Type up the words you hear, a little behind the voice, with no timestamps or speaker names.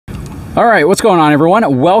All right, what's going on,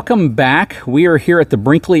 everyone? Welcome back. We are here at the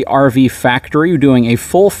Brinkley RV factory doing a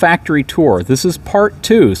full factory tour. This is part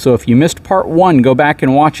 2, so if you missed part 1, go back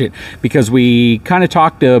and watch it, because we kind of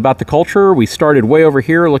talked about the culture. We started way over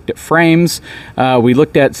here, looked at frames. We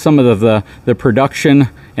looked at some of the production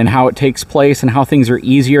and how it takes place and how things are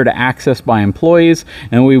easier to access by employees.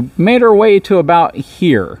 And we made our way to about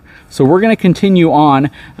here. So we're going to continue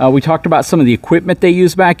on. We talked about some of the equipment they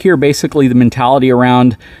use back here, basically the mentality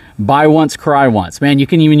around buy once, cry once. Man, you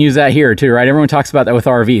can even use that here too, right? Everyone talks about that with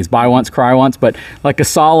RVs, buy once, cry once, but like a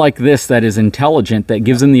saw like this that is intelligent, that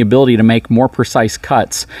gives them the ability to make more precise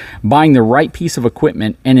cuts, buying the right piece of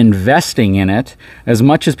equipment and investing in it. As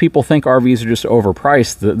much as people think RVs are just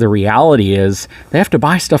overpriced, the reality is they have to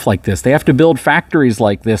buy stuff like this. They have to build factories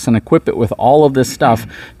like this and equip it with all of this stuff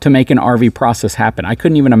to make an RV process happen. I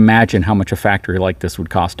couldn't even imagine how much a factory like this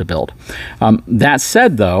would cost to build. That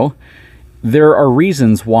said, though, there are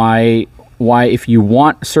reasons why if you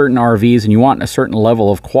want certain RVs and you want a certain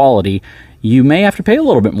level of quality, you may have to pay a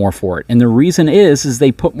little bit more for it. And the reason is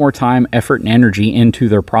they put more time, effort, and energy into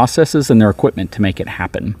their processes and their equipment to make it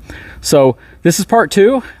happen. So this is part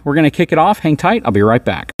 2. We're going to kick it off. Hang tight. I'll be right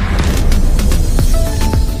back.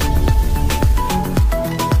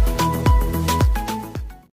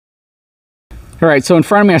 All right, so in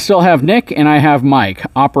front of me I still have Nick and I have Mike,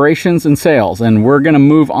 operations and sales, and we're gonna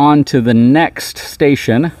move on to the next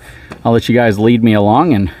station. I'll let you guys lead me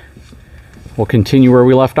along and we'll continue where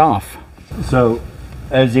we left off. So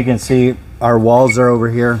as you can see, our walls are over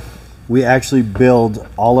here. We actually build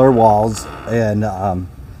all our walls in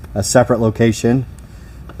a separate location,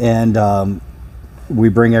 and we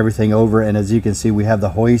bring everything over, and as you can see, we have the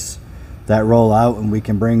hoists that roll out and we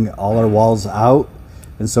can bring all our walls out.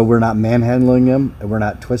 And so we're not manhandling them, and we're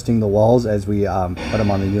not twisting the walls as we put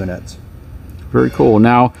them on the units. Very cool.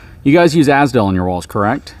 Now, you guys use Azdel on your walls,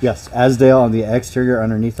 correct? Yes, Azdel on the exterior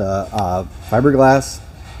underneath a fiberglass,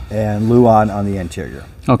 and Luan on the interior.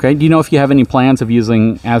 Okay. Do you know if you have any plans of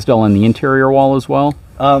using Azdel on the interior wall as well?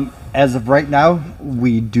 As of right now,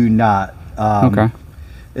 we do not. Okay.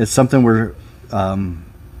 It's something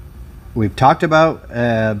we've talked about,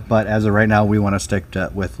 but as of right now, we want to stick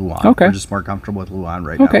with Luan. Okay. We're just more comfortable with Luan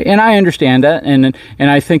right now. Okay, and I understand that, and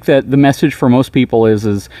I think that the message for most people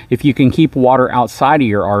is if you can keep water outside of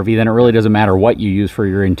your RV, then it really doesn't matter what you use for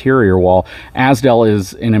your interior wall. Azdel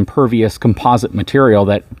is an impervious composite material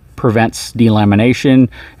that prevents delamination.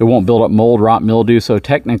 It won't build up mold, rot, mildew. So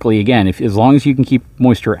technically, again, as long as you can keep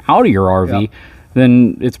moisture out of your RV,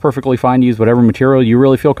 then it's perfectly fine to use whatever material you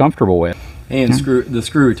really feel comfortable with. And the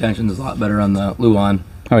screw retention is a lot better on the Luan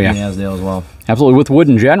than the Azdel as well. Absolutely, with wood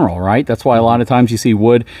in general, right? That's why a lot of times you see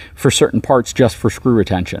wood for certain parts just for screw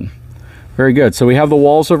retention. Very good. So we have the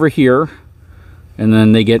walls over here, and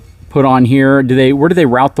then they get put on here. Where do they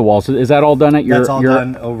route the walls? Is that all done at your? That's all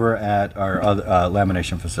done over at our other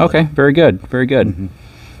lamination facility. Okay, very good, very good.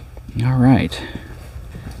 Mm-hmm. All right.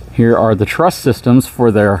 Here are the truss systems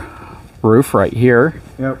for their roof right here.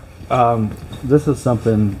 Yep. This is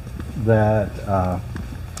something that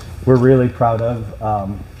we're really proud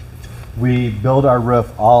of. We build our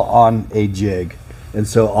roof all on a jig, and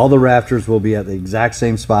so all the rafters will be at the exact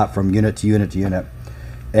same spot from unit to unit to unit.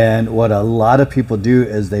 And what a lot of people do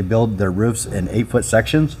is they build their roofs in 8-foot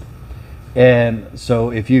sections, and so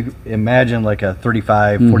if you imagine like a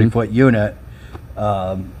 35-40-foot unit,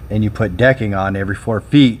 and you put decking on every 4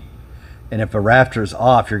 feet, and if a rafter is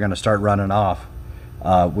off, you're going to start running off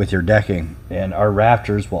with your decking. And our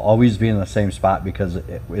rafters will always be in the same spot because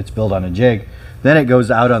it's built on a jig. Then it goes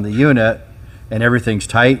out on the unit and everything's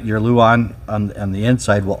tight. Your Luan on the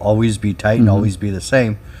inside will always be tight and always be the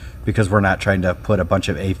same, because we're not trying to put a bunch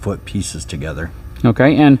of 8-foot pieces together.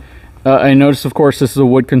 Okay, and I noticed, of course, this is a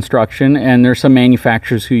wood construction, and there's some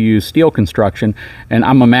manufacturers who use steel construction, and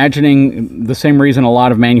I'm imagining the same reason a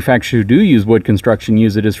lot of manufacturers who do use wood construction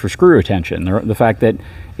use it is for screw retention. The fact that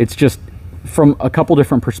it's just, from a couple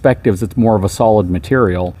different perspectives, it's more of a solid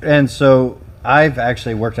material. And so I've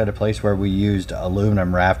actually worked at a place where we used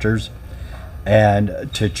aluminum rafters, and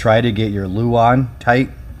to try to get your Luan tight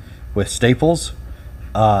with staples,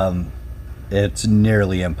 it's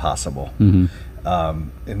nearly impossible.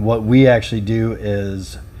 And what we actually do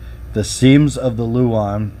is the seams of the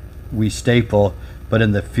Luan we staple, but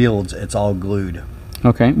in the fields it's all glued.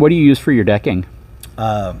 Okay, what do you use for your decking?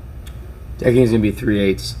 Decking is going to be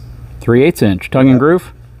 3/8. 3/8 inch tongue and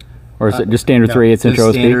groove, or is it just standard 3/8 inch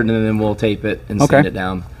OSB? Standard, and then we'll tape it and sand it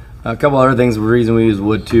down. A couple other things. The reason we use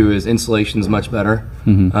wood too is insulation is much better,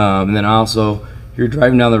 and then also you're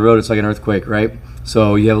driving down the road. It's like an earthquake, right?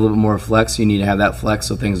 So you have a little bit more flex. You need to have that flex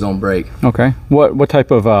so things don't break. Okay. What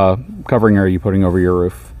type of covering are you putting over your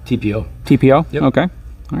roof? TPO. TPO? Yep. Okay.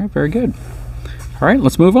 All right, very good. All right,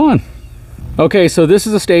 let's move on. Okay, so this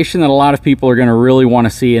is a station that a lot of people are going to really want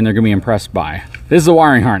to see and they're going to be impressed by. This is a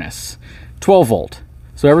wiring harness, 12 volt.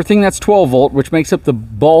 So everything that's 12 volt, which makes up the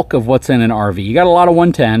bulk of what's in an RV. You got a lot of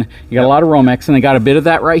 110, you got a lot of Romex, and they got a bit of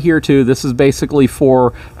that right here too. This is basically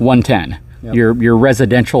for 110, your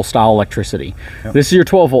residential style electricity. This is your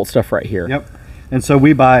 12 volt stuff right here. Yep. And so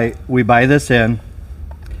we buy this in,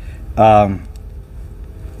 and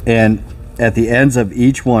at the ends of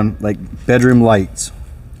each one, like bedroom lights.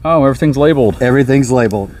 Oh, everything's labeled. Everything's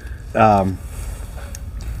labeled.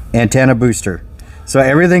 Antenna booster. So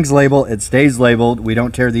everything's labeled. It stays labeled. We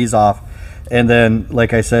don't tear these off. And then,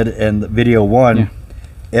 like I said in the video one,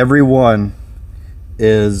 every one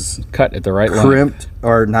is cut at the right length. Crimped,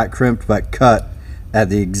 or not crimped, but cut at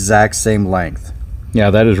the exact same length.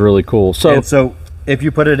 Yeah, that is really cool. So if you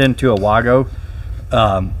put it into a Wago,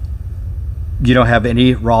 you don't have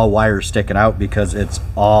any raw wires sticking out because it's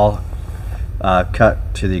all cut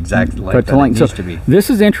to the exact length that it needs to be. This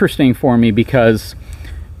is interesting for me because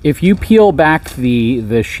if you peel back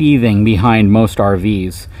the sheathing behind most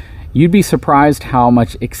RVs, you'd be surprised how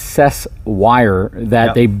much excess wire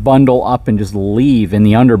that they bundle up and just leave in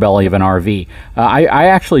the underbelly of an RV. I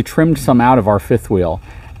actually trimmed some out of our fifth wheel,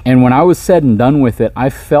 and when I was said and done with it, I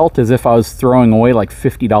felt as if I was throwing away like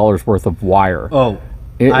 $50 worth of wire. Oh,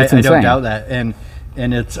 I don't doubt that. And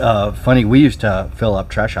it's funny, we used to fill up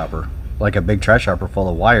trash hopper, like a big trash hopper full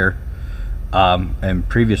of wire, in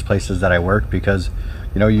previous places that I worked, because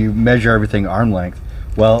you know, you measure everything arm length.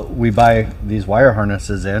 Well, we buy these wire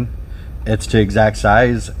harnesses in, it's to exact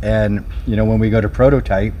size, and you know, when we go to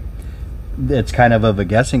prototype, it's kind of a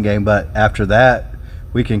guessing game, but after that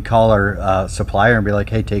we can call our supplier and be like,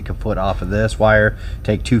 hey, take a foot off of this wire,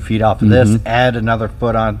 take 2 feet off of this, add another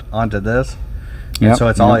foot onto this. And so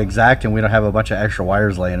it's all exact, and we don't have a bunch of extra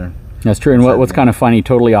wires laying in. That's true. And what's kind of funny,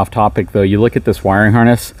 totally off topic though, you look at this wiring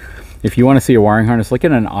harness. If you want to see a wiring harness, look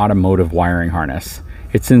at an automotive wiring harness.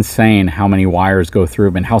 It's insane how many wires go through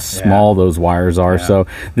them and how small those wires are. So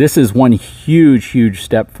this is one huge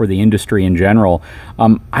step for the industry in general.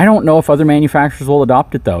 I don't know if other manufacturers will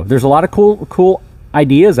adopt it though. There's a lot of cool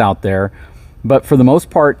ideas out there, but for the most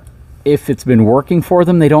part, if it's been working for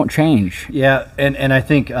them, they don't change. Yeah, and I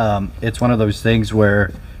think it's one of those things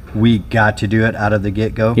where we got to do it out of the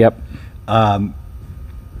get-go. Yep.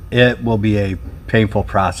 It will be a painful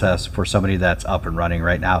process for somebody that's up and running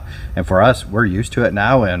right now, and for us, we're used to it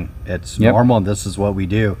now, and it's normal, and this is what we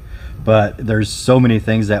do. But there's so many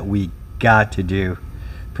things that we got to do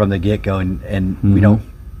from the get-go, and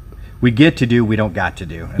we get to do, we don't got to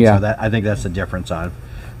do. And so that, I think that's the difference on,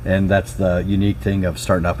 and that's the unique thing of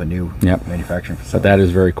starting up a new manufacturing facility. But that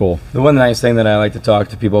is very cool. The one nice thing that I like to talk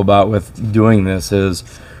to people about with doing this is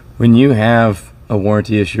when you have a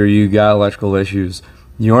warranty issue or you got electrical issues,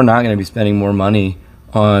 you're not going to be spending more money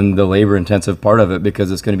on the labor intensive part of it,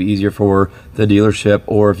 because it's going to be easier for the dealership,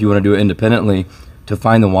 or if you want to do it independently, to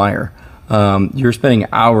find the wire. You're spending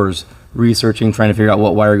hours researching, trying to figure out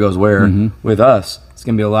what wire goes where. With us, it's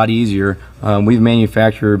going to be a lot easier. We've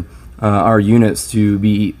manufactured our units to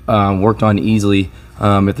be worked on easily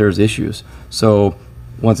if there's issues. So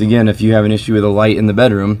once again, if you have an issue with a light in the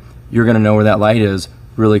bedroom, you're going to know where that light is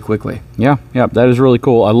really quickly. Yeah, that is really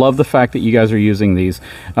cool. I love the fact that you guys are using these.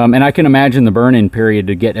 And I can imagine the burn-in period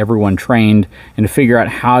to get everyone trained and to figure out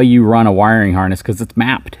how you run a wiring harness, because it's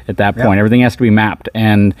mapped at that point. Everything has to be mapped.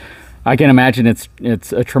 And I can imagine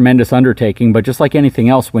it's a tremendous undertaking, but just like anything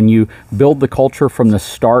else, when you build the culture from the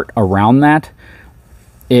start around that,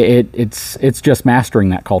 it's just mastering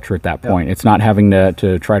that culture at that point. It's not having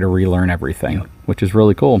to try to relearn everything, which is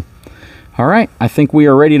really cool. All right, I think we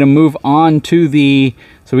are ready to move on to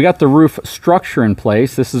so we got the roof structure in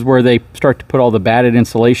place. This is where they start to put all the batted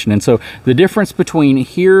insulation. And so the difference between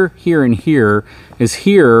here, and here is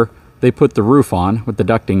here they put the roof on with the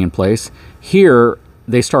ducting in place. Here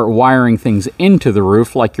they start wiring things into the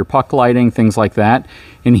roof, like your puck lighting, things like that.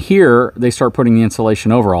 And here they start putting the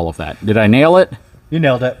insulation over all of that. Did I nail it? You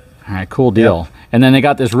nailed it. All right, cool deal. And then they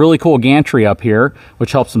got this really cool gantry up here,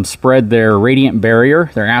 which helps them spread their radiant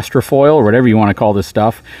barrier, their astrofoil, or whatever you want to call this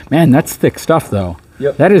stuff. Man, that's thick stuff, though.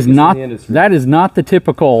 That is not the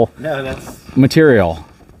typical material.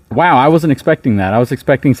 Wow, I wasn't expecting that. I was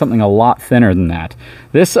expecting something a lot thinner than that.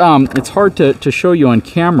 This, it's hard to show you on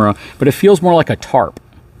camera, but it feels more like a tarp.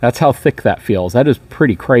 That's how thick that feels. That is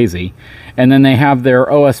pretty crazy. And then they have their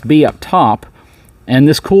OSB up top, and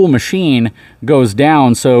this cool machine goes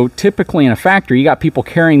down. So typically in a factory, you got people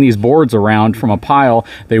carrying these boards around from a pile.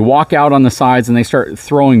 They walk out on the sides and they start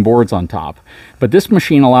throwing boards on top. But this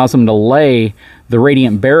machine allows them to lay the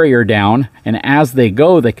radiant barrier down, and as they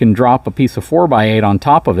go, they can drop a piece of 4x8 on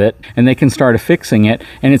top of it, and they can start affixing it,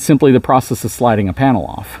 and it's simply the process of sliding a panel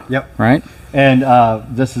off. Yep. Right? And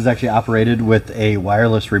this is actually operated with a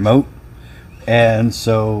wireless remote, and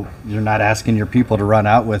so you're not asking your people to run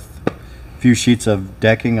out with few sheets of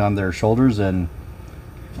decking on their shoulders, and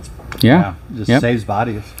just saves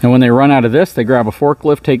bodies. And when they run out of this, they grab a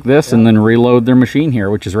forklift, take this, and then reload their machine here,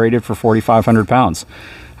 which is rated for 4,500 pounds.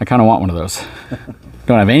 I kind of want one of those.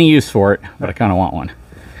 Don't have any use for it, but I kind of want one.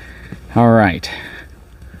 All right.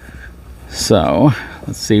 So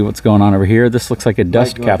let's see what's going on over here. This looks like a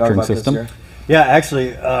dust capturing system. Yeah,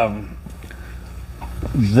 actually,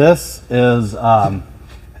 this is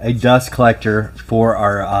a dust collector for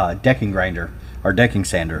our decking grinder, our decking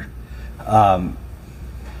sander.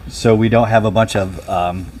 So we don't have a bunch of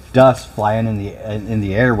dust flying in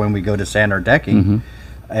the air when we go to sand our decking,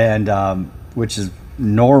 and which is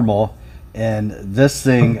normal. And this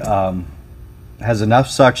thing has enough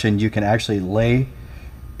suction, you can actually lay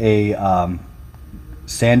a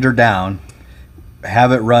sander down,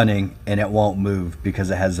 have it running, and it won't move because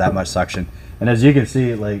it has that much suction. And as you can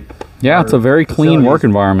see, like, yeah, it's a very clean work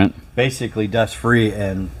environment. Basically dust free,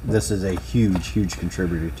 and this is a huge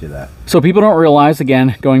contributor to that. So people don't realize,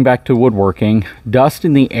 again, going back to woodworking, dust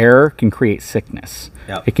in the air can create sickness.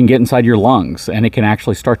 Yep. It can get inside your lungs, and it can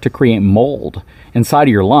actually start to create mold inside of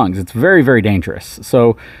your lungs. It's very dangerous.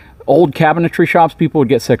 So old cabinetry shops, people would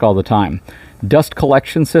get sick all the time. Dust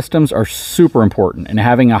collection systems are super important, and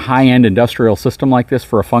having a high-end industrial system like this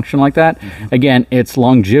for a function like that, again, it's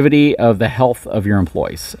longevity of the health of your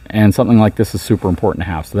employees, and something like this is super important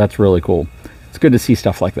to have. So that's really cool. It's good to see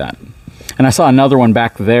stuff like that. And I saw another one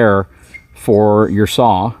back there for your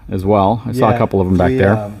saw as well. I saw a couple of them back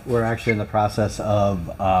there. We're actually in the process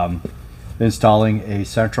of installing a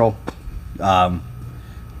central,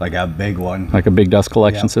 like a big one, like a big dust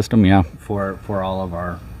collection system. Yeah, for all of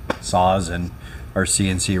our saws and our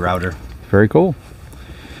CNC router. Very cool.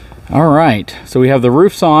 All right, so we have the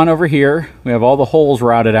roofs on over here. We have all the holes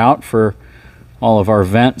routed out for all of our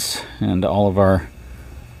vents and all of our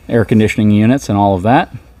air conditioning units and all of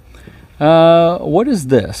that. What is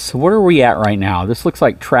this? What are we at right now? This looks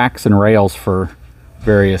like tracks and rails for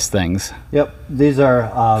various things. Yep, these are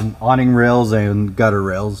awning rails and gutter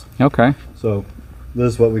rails. Okay. So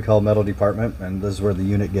this is what we call metal department, and this is where the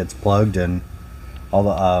unit gets plugged and all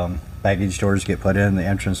the baggage doors get put in, the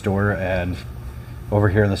entrance door, and over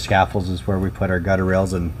here in the scaffolds is where we put our gutter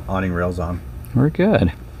rails and awning rails on. Very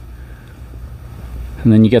good.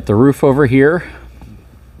 And then you get the roof over here.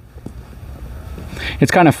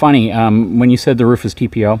 It's kind of funny, when you said the roof is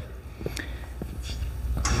TPO,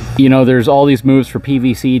 you know, there's all these moves for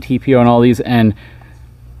PVC, TPO, and all these, and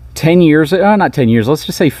 10 years, not 10 years, let's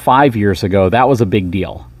just say 5 years ago, that was a big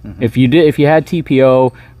deal. If you had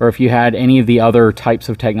TPO, or if you had any of the other types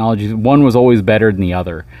of technologies, one was always better than the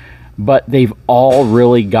other. But they've all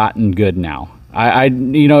really gotten good now.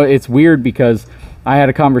 You know, it's weird because I had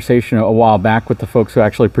a conversation a while back with the folks who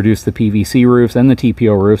actually produce the PVC roofs and the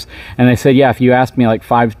TPO roofs, and they said, yeah, if you asked me like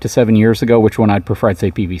 5 to 7 years ago which one I'd prefer, I'd say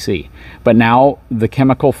PVC. But now the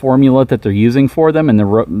chemical formula that they're using for them, and the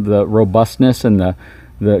robustness, and the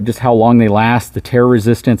just how long they last, the tear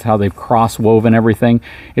resistance, how they've cross-woven everything,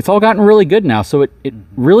 it's all gotten really good now. So it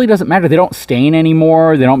really doesn't matter. They don't stain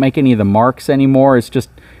anymore. They don't make any of the marks anymore. It's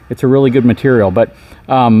a really good material. But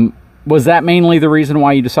was that mainly the reason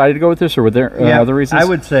why you decided to go with this, or were there other reasons? I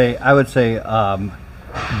would say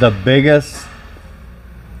the biggest,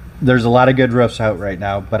 there's a lot of good roofs out right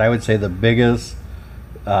now, but I would say the biggest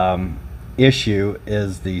issue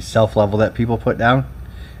is the self-level that people put down,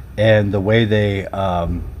 and the way they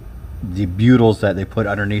the butels that they put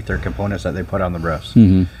underneath their components that they put on the roofs.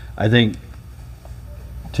 I think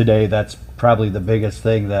today that's probably the biggest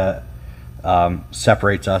thing that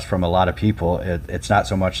separates us from a lot of people. It's not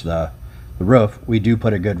so much the roof. We do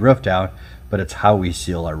put a good roof down, but it's how we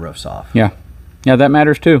seal our roofs off. Yeah, that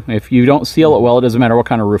matters too. If you don't seal it well, it doesn't matter what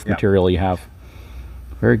kind of roof material you have.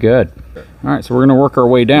 Very good. All right, so we're going to work our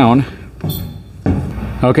way down.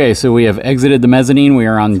 Okay, so we have exited the mezzanine. We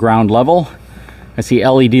are on ground level. I see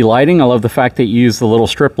LED lighting. I love the fact that you use the little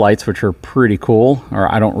strip lights, which are pretty cool.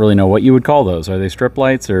 Or I don't really know what you would call those. Are they strip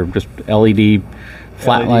lights or just LED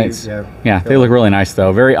flat lights? Yeah, they look really nice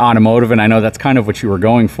though. Very automotive, and I know that's kind of what you were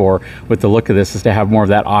going for with the look of this, is to have more of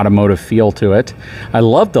that automotive feel to it. I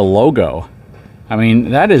love the logo. I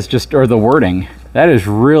mean, that is just, or the wording. That is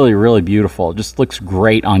really, really beautiful. It just looks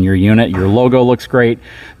great on your unit. Your logo looks great.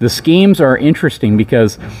 The schemes are interesting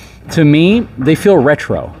because, to me, they feel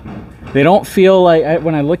retro. They don't feel like,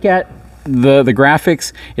 when I look at the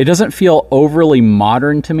graphics, it doesn't feel overly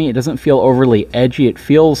modern to me. It doesn't feel overly edgy. It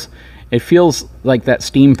feels like that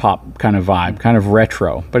steam pop kind of vibe, kind of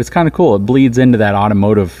retro. But it's kind of cool. It bleeds into that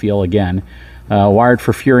automotive feel again. Wired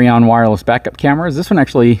for Furrion wireless backup cameras. This one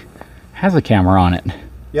actually has a camera on it.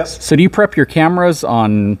 Yep. So do you prep your cameras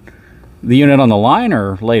on the unit on the line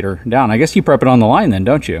or later down? I guess you prep it on the line then,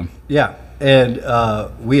 don't you? Yeah, and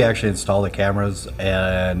we actually install the cameras,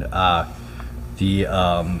 and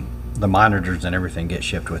the monitors and everything get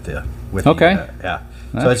shipped with the Okay. yeah.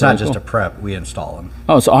 That's So it's not really just cool. a prep; we install them.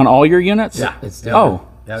 Oh, so on all your units? Yeah. It's Oh.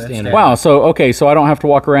 Yeah, it's Standard. Wow. So okay. So I don't have to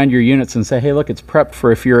walk around your units and say, "Hey, look, it's prepped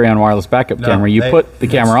for a Furrion wireless backup No, camera." You they- put the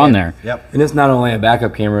it's camera on standard. there. Yep. And it's not only a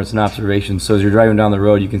backup camera, it's an observation. So as you're driving down the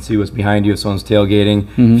road, you can see what's behind you if someone's tailgating.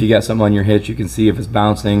 If you got something on your hitch, you can see if it's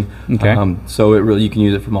bouncing. Okay. So it really, you can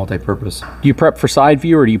use it for multi-purpose. Do you prep for side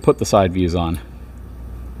view or do you put the side views on?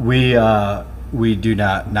 We do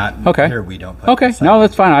not Okay. here. We don't. Put Okay. the side- No,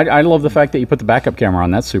 that's fine. I love the fact that you put the backup camera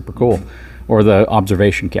on. That's super cool. Or the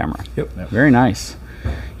observation camera. Yep. Very nice.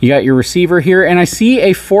 You got your receiver here, and I see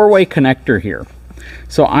a 4-way connector here.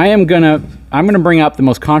 So I'm gonna bring up the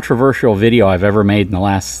most controversial video I've ever made in the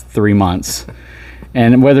last 3 months.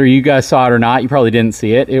 And whether you guys saw it or not, you probably didn't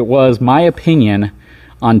see it. It was my opinion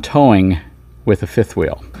on towing with a fifth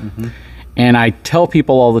wheel. And I tell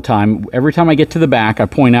people all the time, every time I get to the back, I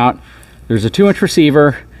point out there's a 2-inch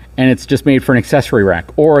receiver and it's just made for an accessory rack.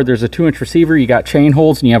 Or there's a 2-inch receiver, you got chain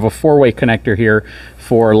holds, and you have a 4-way connector here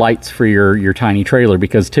for lights for your tiny trailer,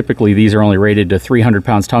 because typically these are only rated to 300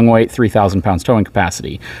 pounds tongue weight, 3,000 pounds towing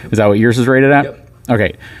capacity. Is that what yours is rated at? Yep.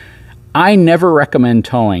 Okay. I never recommend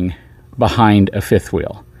towing behind a fifth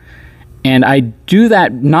wheel. And I do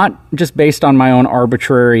that not just based on my own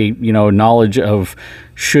arbitrary, knowledge of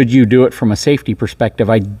should you do it from a safety perspective.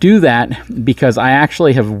 I do that because I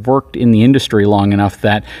actually have worked in the industry long enough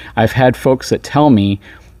that I've had folks that tell me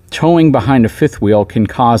towing behind a fifth wheel can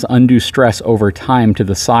cause undue stress over time to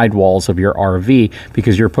the sidewalls of your RV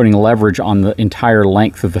because you're putting leverage on the entire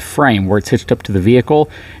length of the frame where it's hitched up to the vehicle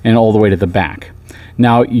and all the way to the back.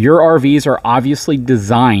 Now, your RVs are obviously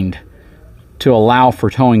designed to allow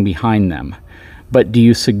for towing behind them. But do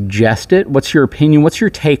you suggest it? What's your opinion? What's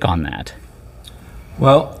your take on that?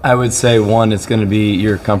 Well, I would say one, it's going to be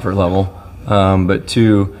your comfort level. But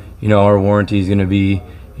two, our warranty is going to be,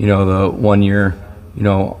 the 1 year,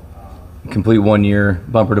 complete 1 year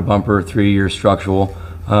bumper to bumper, 3-year structural.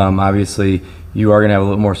 Obviously, you are going to have a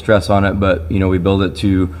little more stress on it, but we build it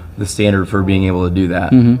to the standard for being able to do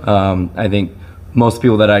that. I think most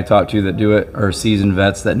people that I talk to that do it are seasoned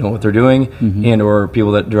vets that know what they're doing, and or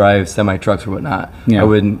people that drive semi trucks or whatnot. Yeah. I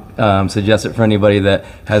wouldn't suggest it for anybody that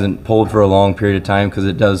hasn't pulled for a long period of time, because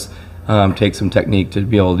it does take some technique to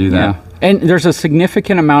be able to do that. Yeah. And there's a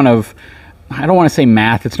significant amount of, I don't want to say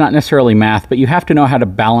math, it's not necessarily math, but you have to know how to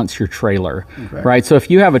balance your trailer, right? So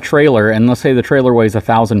if you have a trailer, and let's say the trailer weighs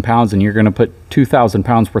 1,000 pounds and you're going to put 2,000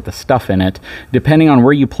 pounds worth of stuff in it, depending on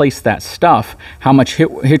where you place that stuff, how much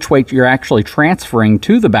hitch weight you're actually transferring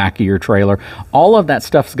to the back of your trailer, all of that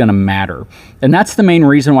stuff is going to matter. And that's the main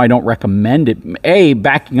reason why I don't recommend it.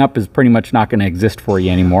 Backing up is pretty much not going to exist for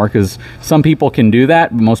you anymore, because some people can do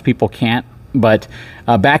that, but most people can't. But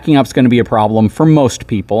backing up is going to be a problem for most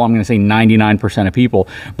people. I'm going to say 99% of people.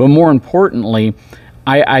 But more importantly,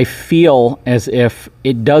 I feel as if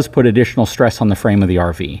it does put additional stress on the frame of the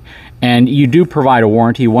RV. And you do provide a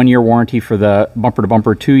warranty, 1-year warranty for the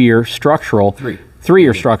bumper-to-bumper, 2-year structural,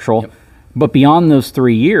 3-year structural. Yep. But beyond those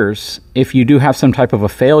 3 years, if you do have some type of a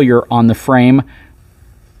failure on the frame,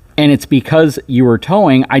 and it's because you were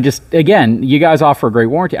towing, again, you guys offer a great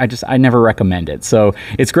warranty. I never recommend it. So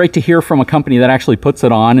it's great to hear from a company that actually puts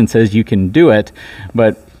it on and says you can do it,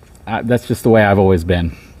 but that's just the way I've always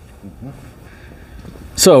been.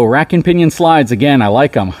 So rack and pinion slides, again, I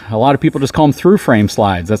like them. A lot of people just call them through frame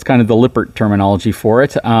slides. That's kind of the Lippert terminology for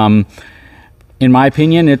it. In my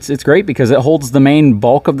opinion, it's great because it holds the main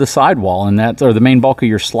bulk of the sidewall, or the main bulk of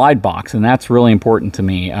your slide box, and that's really important to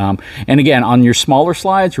me. And again, on your smaller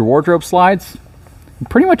slides, your wardrobe slides,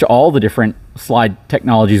 pretty much all the different slide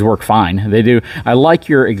technologies work fine. They do. I like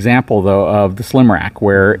your example, though, of the slim rack,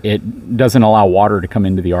 where it doesn't allow water to come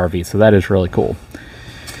into the RV, so that is really cool.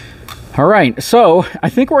 All right, so I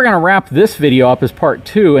think we're going to wrap this video up as part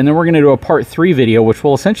 2, and then we're going to do a part 3 video, which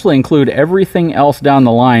will essentially include everything else down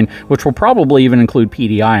the line, which will probably even include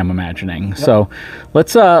PDI, I'm imagining. Yep. So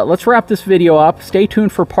let's wrap this video up. Stay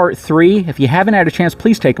tuned for part 3. If you haven't had a chance,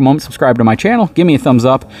 please take a moment, subscribe to my channel, give me a thumbs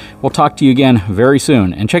up. We'll talk to you again very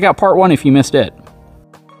soon, and check out part 1 if you missed it.